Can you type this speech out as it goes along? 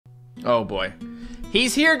Oh boy.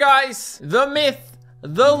 He's here, guys. The myth,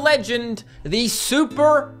 the legend, the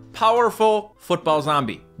super powerful football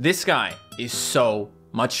zombie. This guy is so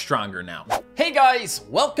much stronger now. Hey guys,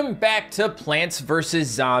 welcome back to Plants vs.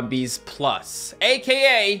 Zombies Plus,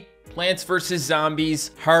 aka Plants vs. Zombies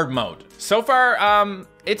Hard Mode. So far,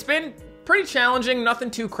 it's been pretty challenging, nothing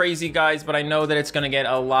too crazy, guys, but I know that it's gonna get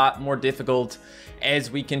a lot more difficult as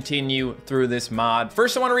we continue through this mod.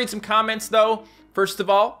 First, I wanna read some comments though. First of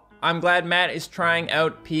all, I'm glad Matt is trying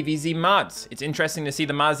out PvZ mods. It's interesting to see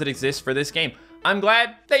the mods that exist for this game. I'm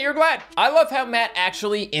glad that you're glad. I love how Matt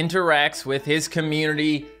actually interacts with his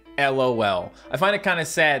community, LOL. I find it kind of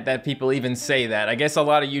sad that people even say that. I guess a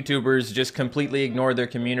lot of YouTubers just completely ignore their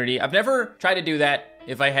community. I've never tried to do that,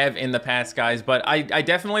 if I have in the past, guys, but I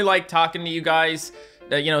definitely like talking to you guys,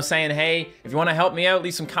 you know, saying, hey, if you want to help me out,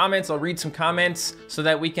 leave some comments. I'll read some comments so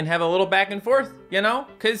that we can have a little back and forth, you know?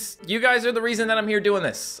 Because you guys are the reason that I'm here doing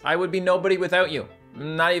this. I would be nobody without you.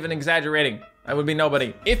 I'm not even exaggerating. I would be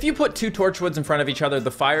nobody. If you put two torchwoods in front of each other,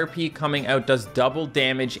 the fire pea coming out does double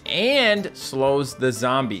damage and slows the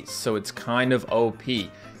zombies. So it's kind of OP.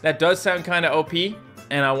 That does sound kind of OP,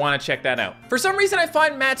 and I want to check that out. For some reason, I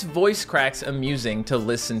find Matt's voice cracks amusing to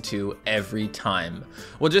listen to every time.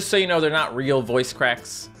 Well, just so you know, they're not real voice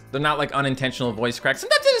cracks. They're not like unintentional voice cracks.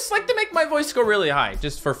 Sometimes I just like to make my voice go really high,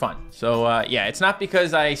 just for fun. So yeah, it's not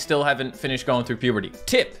because I still haven't finished going through puberty.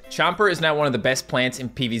 Tip, Chomper is now one of the best plants in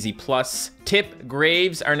PvZ Plus. Tip,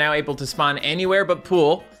 graves are now able to spawn anywhere but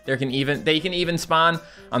pool. They can even spawn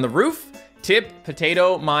on the roof. Tip,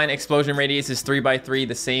 potato mine explosion radius is 3x3,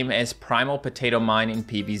 the same as primal potato mine in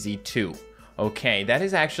PvZ 2. Okay, that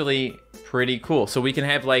is actually pretty cool. So we can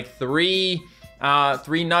have like three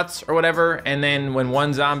nuts or whatever, and then when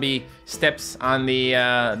one zombie steps on the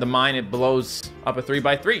mine, it blows up a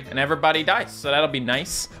 3x3 and everybody dies, so that'll be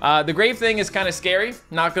nice. The grave thing is kind of scary,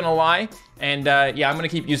 not gonna lie, and yeah, I'm gonna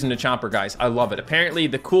keep using the Chomper, guys. I love it. Apparently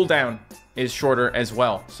the cooldown is shorter as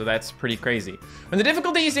well, so that's pretty crazy. When the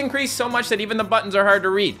difficulty is increased so much that even the buttons are hard to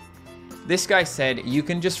read. This guy said you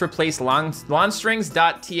can just replace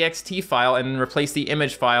lawnstrings.txt file and replace the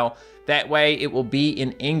image file. That way it will be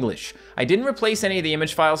in English. I didn't replace any of the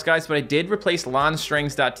image files, guys, but I did replace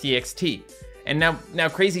lawnstrings.txt. And now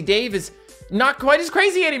Crazy Dave is not quite as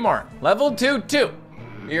crazy anymore. Level 2.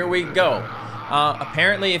 Here we go.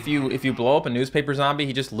 Apparently if you blow up a newspaper zombie,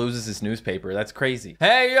 he just loses his newspaper. That's crazy.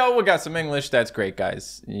 Hey, yo, we got some English. That's great,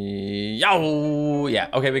 guys. Yo, yeah,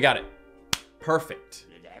 okay, we got it. Perfect.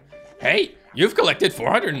 Hey, you've collected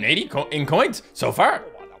 480 in coins so far.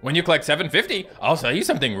 When you collect 750, I'll sell you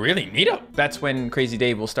something really neato. That's when Crazy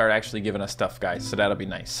Dave will start actually giving us stuff, guys, so that'll be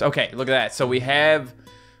nice. Okay, look at that. So we have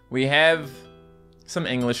some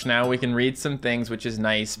English now. We can read some things, which is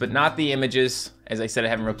nice, but not the images. As I said, I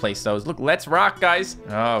haven't replaced those. Look, let's rock, guys.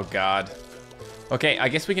 Oh, God. Okay, I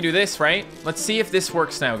guess we can do this, right? Let's see if this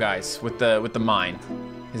works now, guys, with the mine.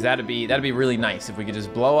 Because that'd be really nice if we could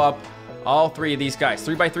just blow up all three of these guys.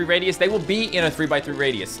 3x3 radius. They will be in a 3x3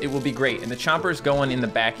 radius. It will be great. And the Chomper's going in the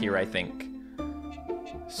back here, I think.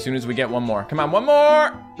 As soon as we get one more. Come on, one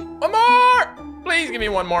more! One more! Please give me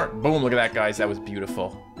one more. Boom, look at that, guys. That was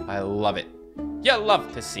beautiful. I love it. You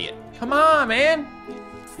love to see it. Come on, man.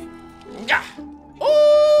 Yeah.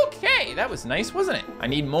 Okay, that was nice, wasn't it? I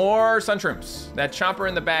need more sunshrooms. That Chomper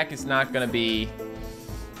in the back is not gonna be...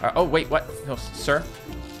 oh, wait, what? No, sir?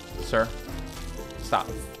 Sir? Stop.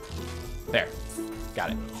 There,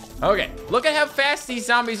 got it. Okay, look at how fast these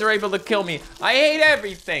zombies are able to kill me. I hate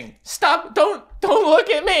everything. Stop, don't look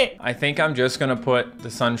at me. I think I'm just gonna put the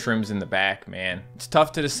sunshrooms in the back, man. It's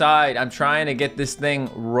tough to decide. I'm trying to get this thing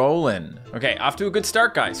rolling. Okay, off to a good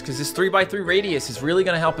start, guys, because this 3x3 radius is really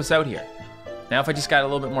gonna help us out here. Now, if I just got a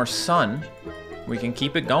little bit more sun, we can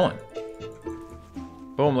keep it going.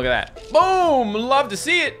 Boom, look at that. Boom, love to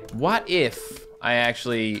see it. What if I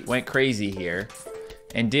actually went crazy here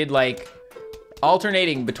and did like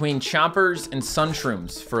alternating between Chompers and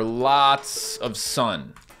sunshrooms for lots of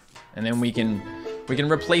sun, and then we can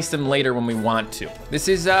replace them later when we want to. This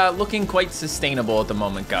is looking quite sustainable at the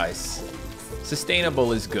moment, guys.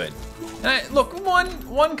 Sustainable is good. Look,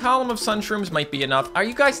 one column of sunshrooms might be enough. Are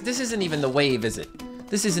you guys? This isn't even the wave, is it?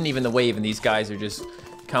 This isn't even the wave, and these guys are just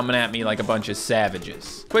coming at me like a bunch of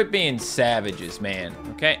savages. Quit being savages, man.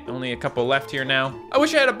 Okay, only a couple left here now. I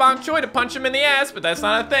wish I had a bok choy to punch him in the ass, but that's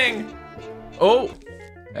not a thing. Oh,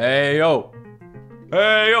 hey, yo.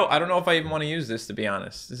 Hey, yo. I don't know if I even want to use this, to be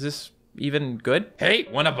honest. Is this even good? Hey,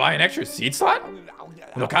 want to buy an extra seed slot?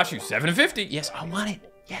 It'll cost you $7.50. Yes, I want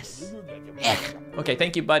it. Yes. Yeah. Okay,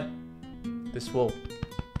 thank you, bud. This will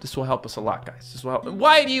This will help us a lot, guys. This will help.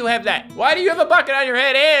 Why do you have that? Why do you have a bucket on your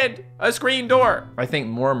head and a screen door? I think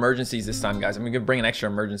more emergencies this time, guys. I'm gonna bring an extra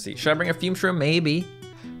emergency. Should I bring a fume shroom? Maybe.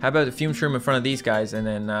 How about a fume shroom in front of these guys and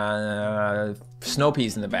then snow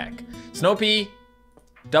peas in the back? Snow pea,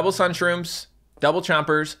 double sun shrooms, double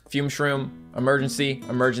chompers, fume shroom, emergency,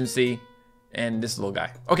 emergency, and this little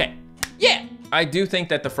guy. Okay, yeah! I do think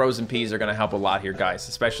that the frozen peas are gonna help a lot here, guys,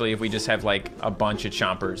 especially if we just have like a bunch of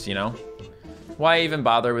chompers, you know? Why even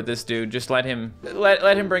bother with this dude? Just let him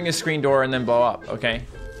bring his screen door and then blow up, okay?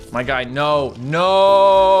 My guy, no,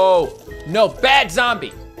 bad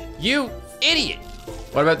zombie! You idiot!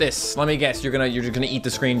 What about this? Let me guess, you're just gonna eat the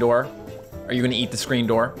screen door? Are you gonna eat the screen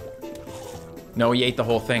door? No, he ate the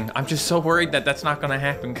whole thing. I'm just so worried that that's not gonna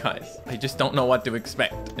happen, guys. I just don't know what to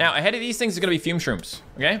expect. Now, ahead of these things is gonna be fume shrooms,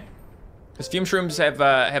 okay? Because fume shrooms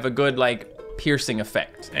have a good, like, piercing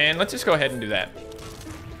effect. And let's just go ahead and do that.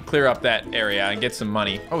 Clear up that area and get some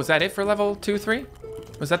money. Oh, is that it for level 2, 3?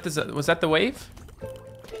 Was that the wave?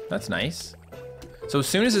 That's nice. So as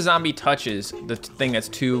soon as a zombie touches the thing that's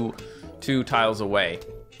two tiles away,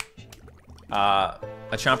 a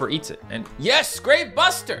chomper eats it. And yes, Grave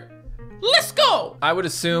Buster! Let's go! I would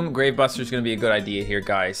assume Grave Buster is gonna be a good idea here,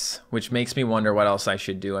 guys, which makes me wonder what else I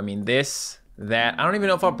should do. I mean, this, that, I don't even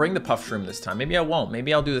know if I'll bring the puff shroom this time. Maybe I won't.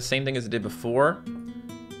 Maybe I'll do the same thing as I did before,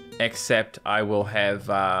 except I will have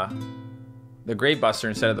the Grave Buster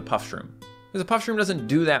instead of the puff shroom. Because the puff shroom doesn't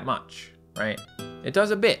do that much, right? It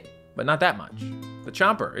does a bit, but not that much. The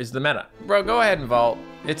chomper is the meta. Bro, go ahead and vault.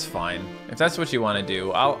 It's fine. If that's what you want to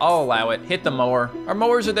do, I'll allow it. Hit the mower. Our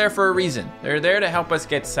mowers are there for a reason. They're there to help us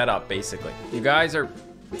get set up, basically. You guys are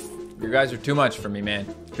too much for me, man.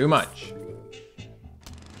 Too much.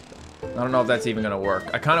 I don't know if that's even gonna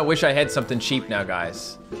work. I kind of wish I had something cheap now,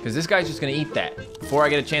 guys, because this guy's just gonna eat that before I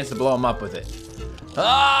get a chance to blow him up with it.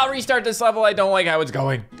 Ah, restart this level. I don't like how it's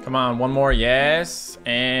going. Come on, one more. Yes,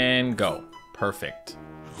 and go. Perfect.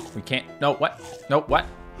 We can't. No, what? No, what?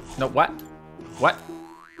 No, what? What?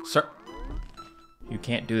 Sir? You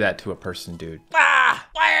can't do that to a person, dude. Ah!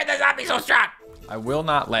 Why are the zombies so strong? I will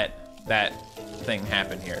not let that thing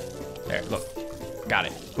happen here. There, look. Got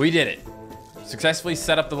it. We did it. Successfully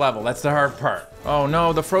set up the level. That's the hard part. Oh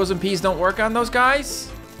no, the frozen peas don't work on those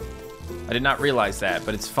guys? I did not realize that,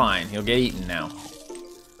 but it's fine. He'll get eaten now.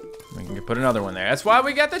 We can put another one there. That's why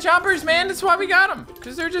we got the chompers, man. That's why we got them.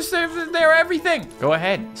 Because they're everything. Go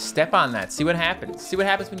ahead, step on that. See what happens. See what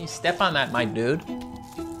happens when you step on that, my dude.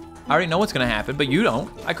 I already know what's gonna happen, but you don't.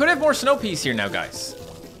 I could have more snow peas here now, guys.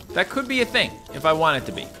 That could be a thing if I want it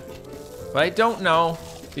to be. But I don't know,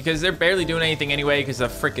 because they're barely doing anything anyway because of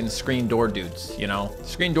frickin' screen door dudes, you know?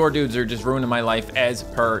 Screen door dudes are just ruining my life as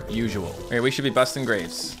per usual. Okay, we should be busting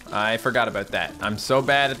graves. I forgot about that. I'm so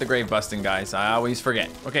bad at the grave busting, guys. I always forget.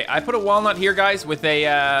 Okay, I put a walnut here, guys, with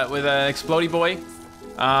a explodey boy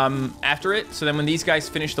after it. So then when these guys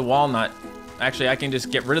finish the walnut, actually I can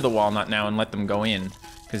just get rid of the walnut now and let them go in,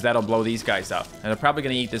 because that'll blow these guys up. And they're probably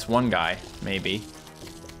gonna eat this one guy, maybe.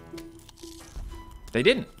 They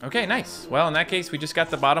didn't. Okay, nice. Well, in that case, we just got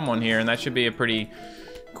the bottom one here, and that should be a pretty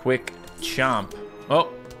quick chomp.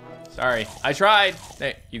 Oh, sorry. I tried.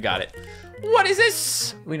 Hey, you got it. What is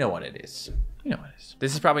this? We know what it is. We know what it is.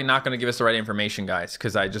 This is probably not going to give us the right information, guys,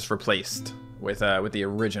 because I just replaced with the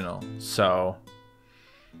original. So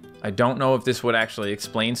I don't know if this would actually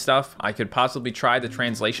explain stuff. I could possibly try the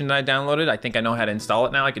translation that I downloaded. I think I know how to install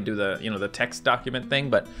it now. I could do the, the text document thing,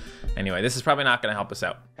 but anyway, this is probably not gonna help us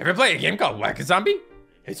out. Ever play a game called Whack-A-Zombie?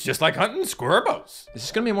 It's just like hunting squirrels. Is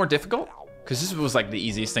this gonna be more difficult? Because this was like the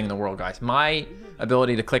easiest thing in the world, guys. My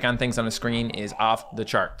ability to click on things on the screen is off the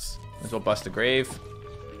charts. Might as well bust a grave.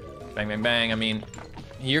 Bang, bang, bang. I mean,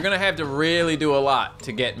 you're gonna have to really do a lot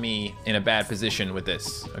to get me in a bad position with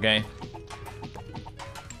this, okay?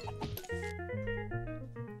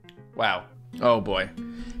 Wow. Oh boy.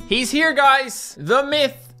 He's here, guys. The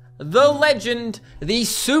myth, the legend, the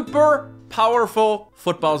super powerful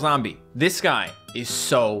football zombie. This guy is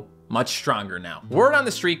so much stronger now. Word on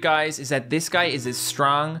the street, guys, is that this guy is as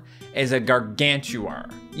strong as a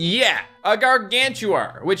Gargantuar. Yeah, a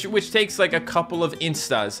Gargantuar, which takes like a couple of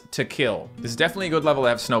instas to kill. This is definitely a good level to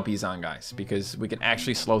have snow peas on, guys, because we can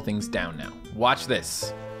actually slow things down now. Watch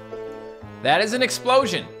this. That is an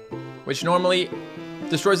explosion, which normally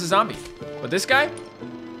destroys a zombie. But this guy?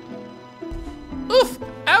 Oof,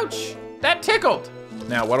 ouch, that tickled.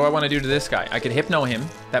 Now, what do I want to do to this guy? I could hypno him.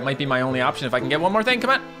 That might be my only option if I can get one more thing. Come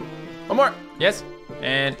on, one more. Yes,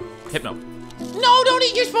 and hypno. No, don't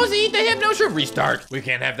eat. You're supposed to eat the hypno. Should restart. We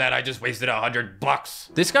can't have that. I just wasted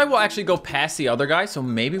 $100. This guy will actually go past the other guy, so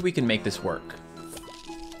maybe we can make this work.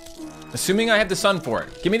 Assuming I have the sun for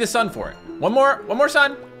it. Give me the sun for it. One more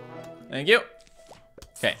sun. Thank you.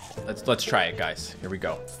 Okay, let's try it, guys. Here we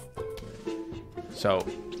go. So,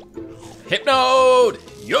 Hypnode!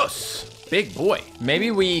 Yes! Big boy.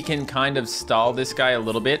 Maybe we can kind of stall this guy a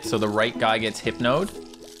little bit so the right guy gets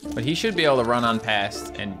Hypnode. But he should be able to run on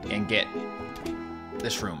past and get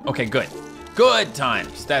this room. Okay, good. Good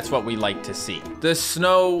times. That's what we like to see. The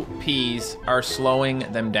snow peas are slowing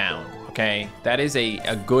them down, okay? That is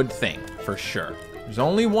a good thing, for sure. There's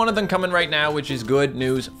only one of them coming right now, which is good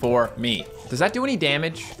news for me. Does that do any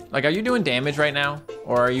damage? Like, are you doing damage right now?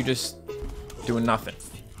 Or are you just doing nothing?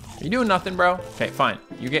 Are you doing nothing, bro? Okay, fine.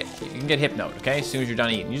 You can get Hypnode, okay? As soon as you're done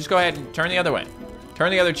eating. You just go ahead and turn the other way.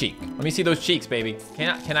 Turn the other cheek. Let me see those cheeks, baby.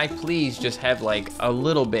 Can I please just have like a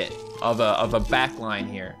little bit of a back line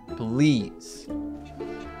here? Please.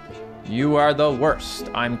 You are the worst.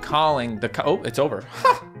 I'm calling the oh, it's over.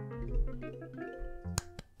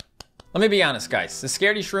 Let me be honest, guys. The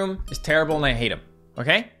Scaredy Shroom is terrible and I hate him,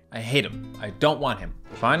 okay? I hate him. I don't want him.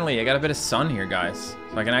 Finally, I got a bit of sun here, guys.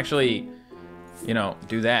 So I can actually, you know,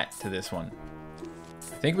 do that to this one.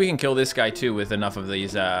 I think we can kill this guy too with enough of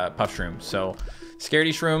these Puff Shrooms. So, Scaredy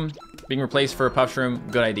Shroom being replaced for a Puff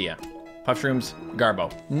Shroom, good idea. Puff Shroom's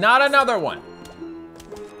Garbo. Not another one.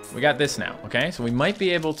 We got this now, okay? So we might be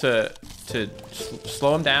able to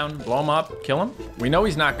slow him down, blow him up, kill him. We know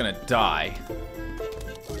he's not gonna die.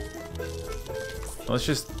 Let's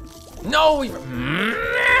just, no! He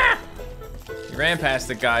ran past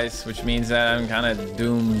it, guys, which means that I'm kind of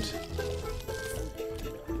doomed.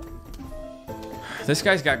 This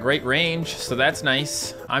guy's got great range, so that's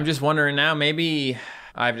nice. I'm just wondering now, maybe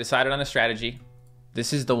I've decided on a strategy.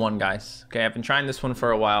 This is the one, guys. Okay, I've been trying this one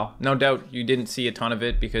for a while. No doubt you didn't see a ton of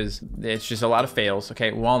it because it's just a lot of fails.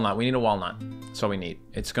 Okay, walnut, we need a walnut. That's all we need.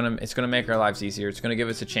 It's gonna make our lives easier. It's gonna give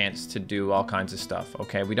us a chance to do all kinds of stuff.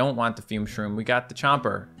 Okay, we don't want the fume shroom. We got the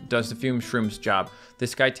chomper, does the fume shroom's job.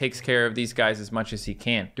 This guy takes care of these guys as much as he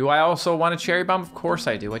can. Do I also want a cherry bomb? Of course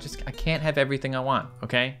I do. I can't have everything I want,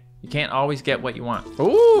 okay? You can't always get what you want.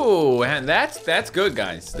 Ooh, and that's good,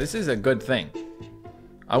 guys. This is a good thing.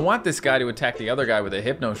 I want this guy to attack the other guy with a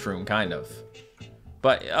Hypno Shroom, kind of.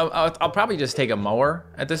 But I'll probably just take a mower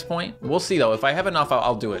at this point. We'll see, though. If I have enough,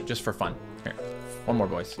 I'll do it, just for fun. Here, one more,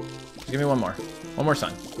 boys. Just give me one more. One more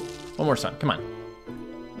sun. One more sun, come on.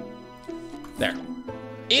 There.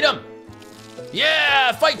 Eat him!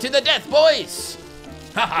 Yeah, fight to the death, boys!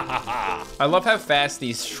 Ha ha ha ha! I love how fast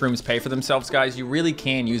these shrooms pay for themselves, guys. You really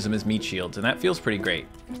can use them as meat shields, and that feels pretty great.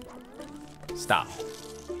 Stop.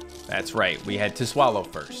 That's right, we had to swallow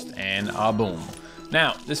first, and boom.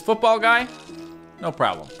 Now, this football guy, no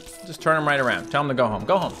problem. Just turn him right around. Tell him to go home.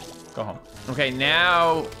 Go home. Go home. Okay,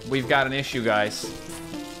 now we've got an issue, guys.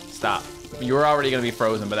 Stop. You're already gonna be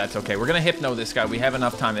frozen, but that's okay. We're gonna Hypno this guy. We have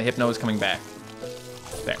enough time. The Hypno is coming back.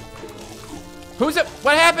 There. Who's it?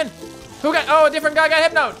 What happened? Who got, oh, a different guy got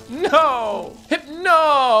Hypnoed. No!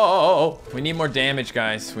 Hypno! We need more damage,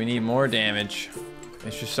 guys. We need more damage.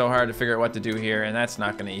 It's just so hard to figure out what to do here, and that's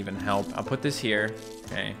not gonna even help. I'll put this here,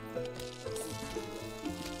 okay.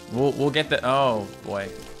 We'll get the, oh boy.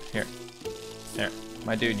 Here,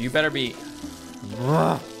 my dude, you better be.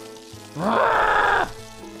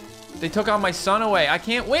 They took all my sun away. I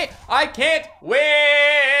can't win. I can't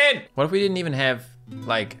win. What if we didn't even have,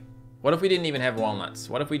 like, what if we didn't even have walnuts?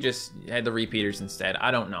 What if we just had the repeaters instead? I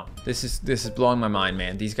don't know. This is blowing my mind,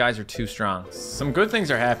 man. These guys are too strong. Some good things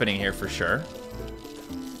are happening here for sure.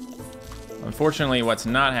 Unfortunately, what's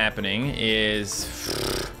not happening is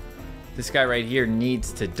this guy right here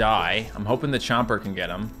needs to die. I'm hoping the Chomper can get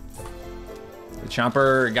him. The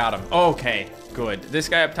Chomper got him. Okay, good. This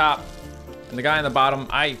guy up top and the guy on the bottom,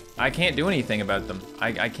 I can't do anything about them.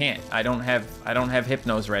 I can't. I don't have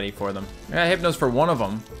Hypnos ready for them. I got Hypnos for one of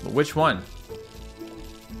them, but which one?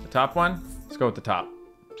 The top one? Let's go with the top.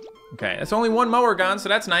 Okay, that's only one mower gone, so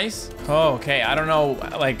that's nice. Oh, okay, I don't know,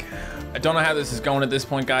 like, I don't know how this is going at this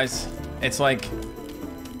point, guys. It's like,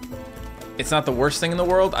 it's not the worst thing in the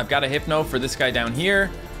world. I've got a Hypno for this guy down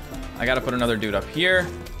here. I gotta put another dude up here.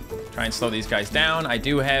 Try and slow these guys down. I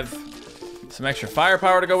do have some extra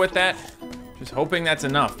firepower to go with that. Just hoping that's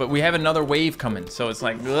enough, but we have another wave coming, so it's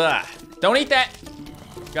like, ugh. Don't eat that.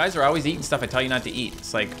 You guys are always eating stuff I tell you not to eat.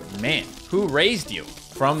 It's like, man, who raised you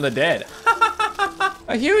from the dead?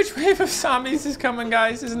 A huge wave of zombies is coming,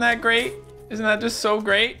 guys. Isn't that great? Isn't that just so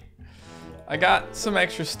great? I got some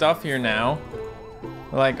extra stuff here now.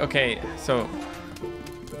 Like, okay, so,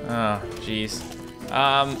 oh, geez.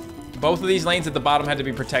 Both of these lanes at the bottom had to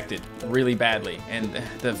be protected really badly, and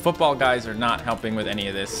the football guys are not helping with any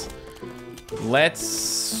of this.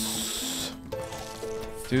 Let's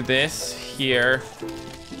do this here,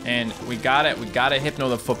 and we gotta Hypno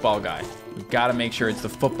the football guy. We've got to make sure it's the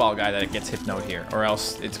football guy that gets hypnoed here, or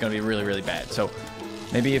else it's going to be really, really bad. So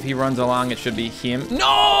maybe if he runs along, it should be him.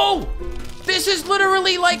 No! This is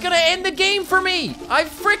literally like going to end the game for me. I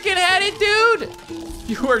freaking had it, dude.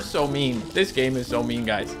 You are so mean. This game is so mean,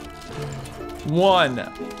 guys.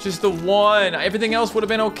 One. Just the one. Everything else would have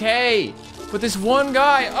been okay. But this one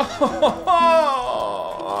guy.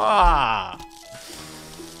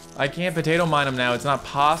 I can't potato mine him now. It's not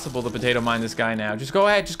possible to potato mine this guy now. Just go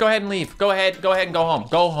ahead. Just go ahead and leave. Go ahead and go home.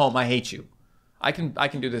 Go home. I hate you. I can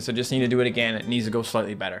do this. I just need to do it again. It needs to go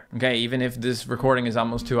slightly better. Okay, even if this recording is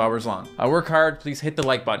almost 2 hours long. I work hard. Please hit the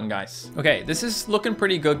like button, guys. Okay, this is looking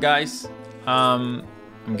pretty good, guys. I'm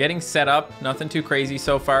getting set up. Nothing too crazy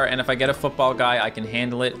so far. And if I get a football guy, I can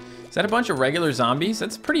handle it. Is that a bunch of regular zombies?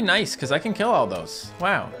 That's pretty nice, because I can kill all those.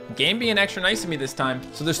 Wow. Game being extra nice to me this time.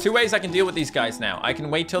 So there's 2 ways I can deal with these guys now. I can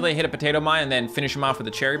wait till they hit a potato mine and then finish them off with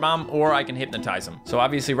a cherry bomb, or I can hypnotize them. So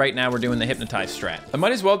obviously right now we're doing the hypnotize strat. I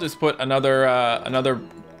might as well just put another,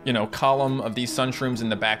 you know, column of these sunshrooms in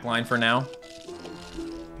the back line for now,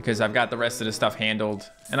 because I've got the rest of the stuff handled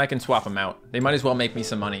and I can swap them out. They might as well make me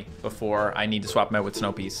some money before I need to swap them out with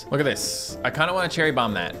snow peas. Look at this. I kind of want to cherry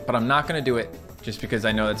bomb that, but I'm not going to do it. Just because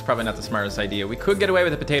I know that's probably not the smartest idea. We could get away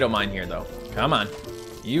with a potato mine here, though. Come on.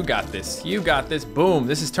 You got this. You got this. Boom.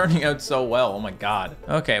 This is turning out so well. Oh, my God.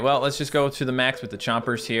 Okay, well, let's just go to the max with the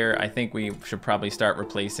chompers here. I think we should probably start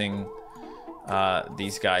replacing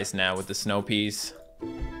these guys now with the snow peas.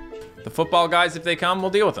 The football guys, if they come, we'll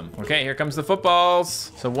deal with them. Okay, here comes the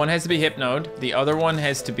footballs. So one has to be hypnoed. The other one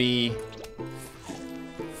has to be...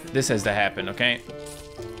 This has to happen, okay?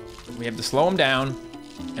 We have to slow him down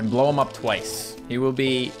and blow him up twice. He will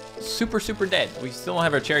be super, super dead. We still don't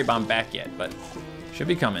have our cherry bomb back yet, but should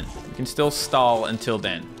be coming. We can still stall until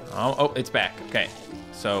then. Oh, it's back. Okay.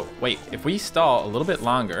 So wait, if we stall a little bit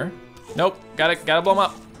longer. Nope, gotta blow him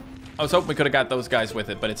up. I was hoping we could have got those guys with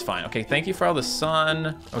it, but it's fine. Okay, thank you for all the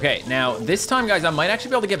sun. Okay, now this time, guys, I might actually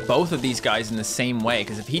be able to get both of these guys in the same way,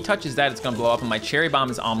 because if he touches that, it's gonna blow up, and my cherry bomb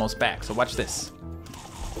is almost back. So watch this.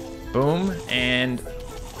 Boom, and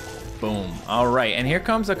boom. All right, and here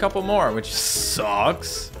comes a couple more, which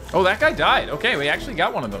sucks. Oh, that guy died. Okay, we actually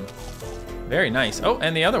got one of them. Very nice. Oh,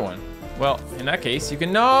 and the other one. Well, in that case, you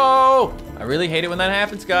can... No! I really hate it when that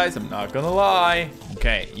happens, guys. I'm not gonna lie.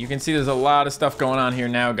 Okay, you can see there's a lot of stuff going on here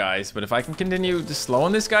now, guys. But if I can continue just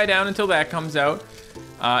slowing this guy down until that comes out,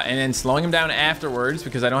 and then slowing him down afterwards,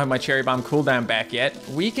 because I don't have my cherry bomb cooldown back yet,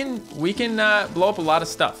 we can blow up a lot of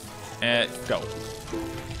stuff. Go.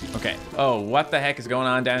 Okay. Oh, what the heck is going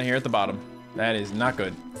on down here at the bottom? That is not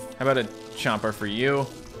good. How about a chomper for you?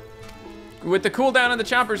 With the cooldown on the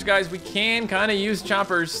chompers, guys, we can kind of use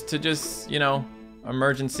chompers to just, you know,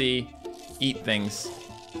 emergency eat things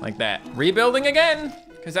like that. Rebuilding again,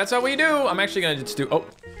 because that's what we do. I'm actually gonna just do, oh,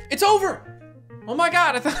 it's over. Oh my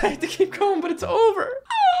God, I thought I had to keep going, but it's over.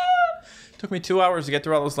 Ah! Took me 2 hours to get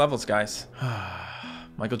through all those levels, guys.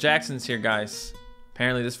 Michael Jackson's here, guys.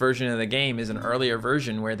 Apparently this version of the game is an earlier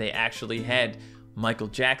version where they actually had Michael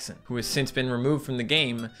Jackson, who has since been removed from the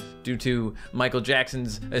game due to Michael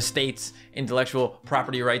Jackson's estate's intellectual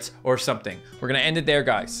property rights or something. We're gonna end it there,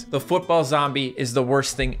 guys. The football zombie is the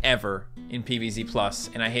worst thing ever in PvZ+,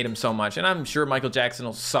 and I hate him so much, and I'm sure Michael Jackson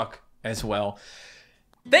will suck as well.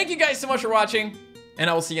 Thank you guys so much for watching, and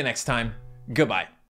I will see you next time. Goodbye.